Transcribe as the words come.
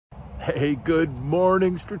Hey, good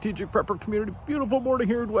morning, Strategic Prepper community. Beautiful morning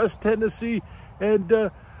here in West Tennessee. And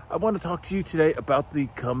I want to talk to you today about the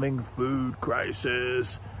coming food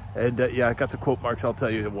crisis. And yeah, I got the quote marks. I'll tell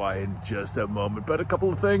you why in just a moment. But a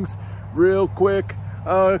couple of things real quick.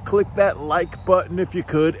 Click that like button if you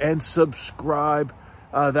could and subscribe.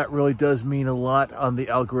 That really does mean a lot on the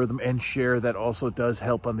algorithm, and share. That also does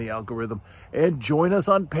help on the algorithm. And join us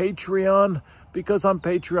on Patreon, because on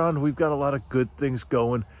Patreon, we've got a lot of good things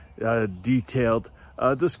going. Detailed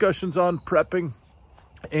discussions on prepping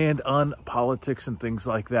and on politics and things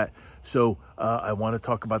like that. So I want to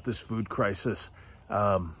talk about this food crisis.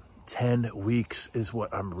 10 weeks is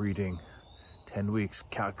what I'm reading. 10 weeks,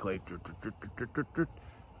 calculate.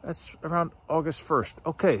 That's around August 1st.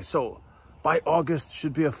 Okay, so by August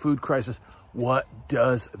should be a food crisis. What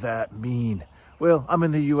does that mean? Well, I'm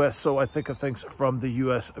in the U.S., so I think of things from the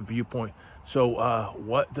U.S. viewpoint. So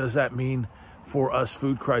what does that mean for us,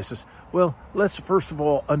 food crisis? Well, let's first of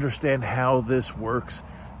all understand how this works.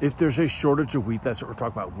 If there's a shortage of wheat, that's what we're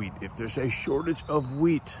talking about, wheat. If there's a shortage of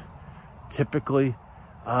wheat, typically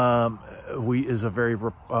wheat is a very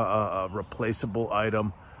replaceable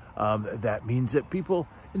item. That means that people,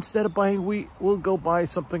 instead of buying wheat, will go buy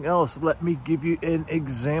something else. Let me give you an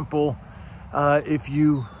example. If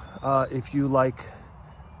you like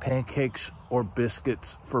pancakes or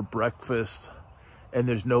biscuits for breakfast, and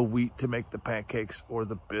there's no wheat to make the pancakes or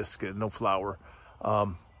the biscuit, no flour,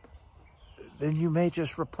 then you may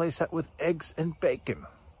just replace that with eggs and bacon.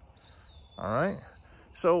 All right?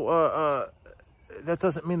 So that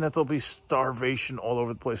doesn't mean that there'll be starvation all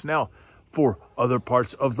over the place. Now, for other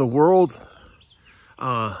parts of the world,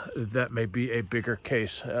 that may be a bigger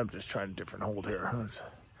case. I'm just trying a different hold here.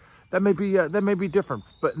 That may be different,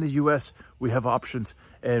 but in the U.S. we have options,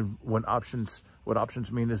 and what options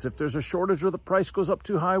mean is if there's a shortage or the price goes up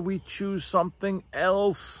too high, we choose something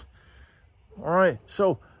else. All right,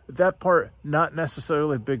 so that part, not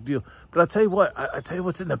necessarily a big deal. But I'll tell you what, I tell you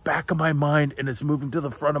what's in the back of my mind, and it's moving to the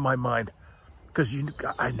front of my mind, because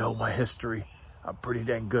I know my history. I'm pretty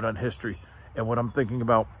dang good on history, and what I'm thinking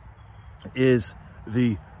about is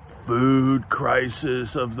the food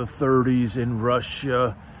crisis of the 30s in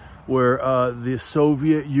Russia, where the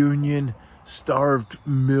Soviet Union starved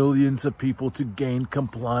millions of people to gain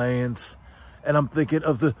compliance. And I'm thinking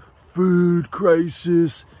of the food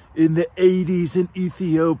crisis in the 80s in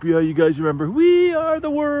Ethiopia. You guys remember, we are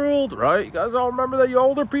the world, right? You guys all remember that, you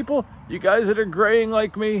older people? You guys that are graying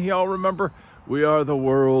like me, y'all remember? We are the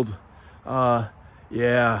world.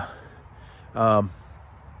 Yeah. That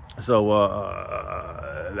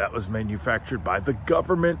was manufactured by the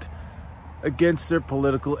government against their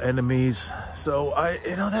political enemies. So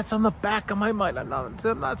that's on the back of my mind. I'm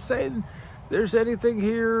not saying there's anything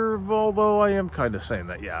here, although I am kind of saying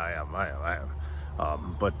that. Yeah, I am.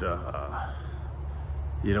 But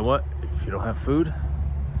you know what? If you don't have food,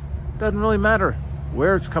 it doesn't really matter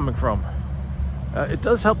where it's coming from. It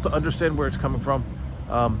does help to understand where it's coming from.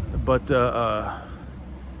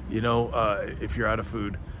 If you're out of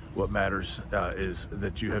food, what matters is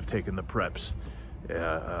that you have taken the preps.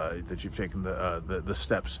 That you've taken the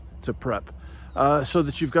steps to prep, so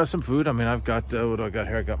that you've got some food. I mean, I've got, what do I got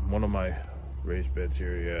here? I got one of my raised beds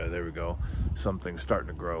here. Yeah, there we go. Something's starting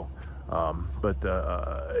to grow.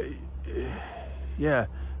 Yeah,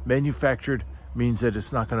 manufactured means that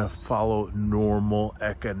it's not going to follow normal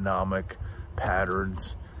economic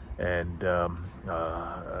patterns, and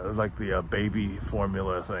like the baby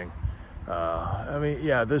formula thing. I mean,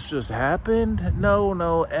 yeah, this just happened. No,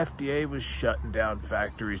 FDA was shutting down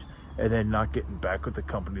factories and then not getting back with the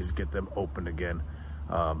companies to get them open again.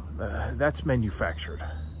 That's manufactured.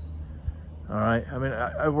 All right. I mean,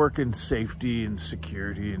 I work in safety and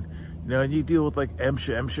security, and and you deal with like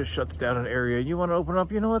MSHA. MSHA shuts down an area, and you want to open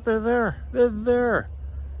up. You know what? They're there. They're there.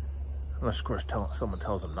 Unless, of course, someone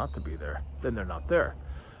tells them not to be there, then they're not there.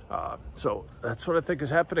 So that's what I think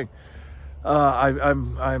is happening.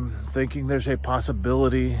 I'm thinking there's a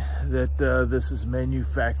possibility that this is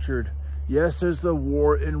manufactured. Yes, there's the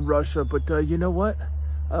war in Russia, but you know what?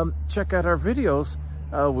 Check out our videos.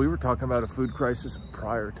 We were talking about a food crisis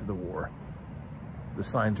prior to the war. The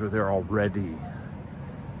signs were there already.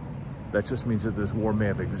 That just means that this war may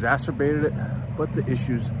have exacerbated it, but the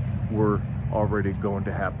issues were already going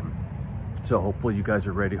to happen. So hopefully you guys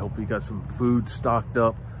are ready. Hopefully you got some food stocked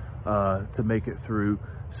up to make it through,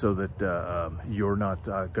 so that you're not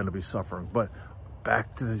going to be suffering. But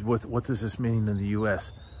back to what does this mean in the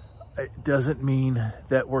U.S.? It doesn't mean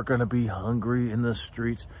that we're going to be hungry in the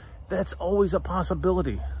streets. That's always a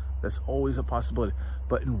possibility. That's always a possibility.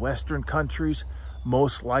 But in Western countries,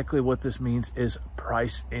 most likely what this means is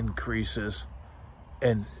price increases.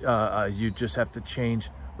 and you just have to change,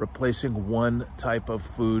 replacing one type of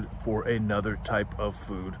food for another type of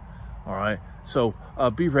food. All right, so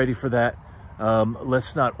be ready for that.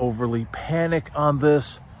 Let's not overly panic on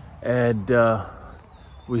this, and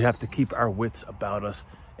we have to keep our wits about us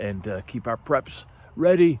and keep our preps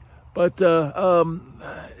ready. But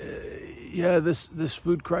yeah, this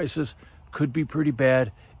food crisis could be pretty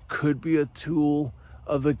bad. Could be a tool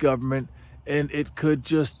of the government, and it could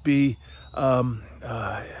just be on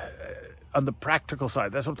the practical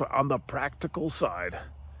side. That's what I'm talking, on the practical side.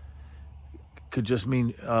 Could just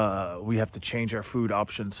mean we have to change our food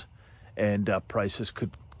options, and prices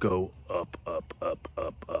could go up.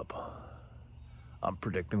 I'm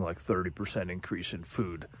predicting like 30% increase in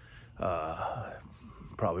food,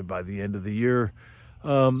 probably by the end of the year,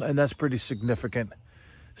 and that's pretty significant.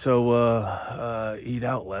 So eat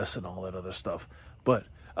out less and all that other stuff. But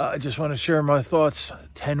I just want to share my thoughts.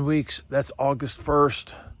 10 weeks, that's August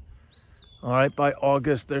 1st. All right, by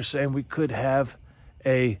August, they're saying we could have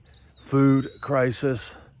a food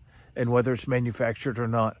crisis, and whether it's manufactured or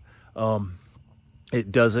not,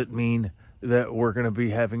 it doesn't mean that we're going to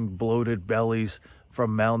be having bloated bellies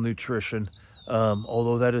from malnutrition.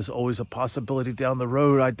 Although that is always a possibility down the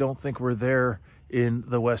road, I don't think we're there in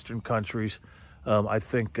the Western countries. I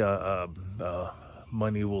think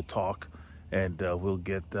money will talk, and we'll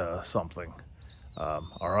get something.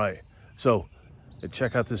 All right, so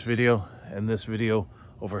check out this video and this video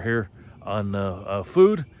over here on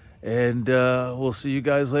food, and we'll see you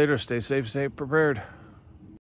guys later. Stay safe, stay prepared.